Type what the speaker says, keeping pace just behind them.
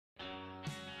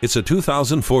It's a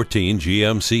 2014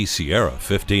 GMC Sierra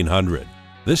 1500.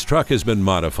 This truck has been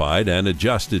modified and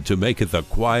adjusted to make it the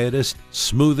quietest,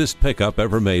 smoothest pickup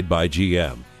ever made by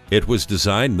GM. It was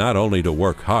designed not only to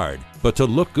work hard, but to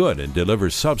look good and deliver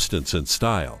substance and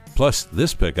style. Plus,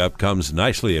 this pickup comes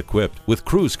nicely equipped with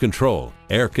cruise control,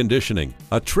 air conditioning,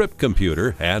 a trip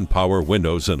computer, and power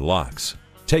windows and locks.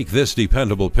 Take this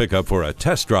dependable pickup for a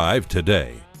test drive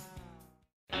today.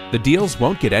 The deals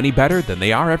won't get any better than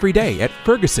they are every day at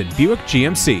Ferguson Buick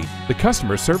GMC. The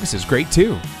customer service is great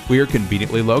too. We are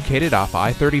conveniently located off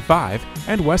I-35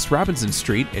 and West Robinson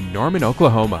Street in Norman,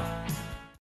 Oklahoma.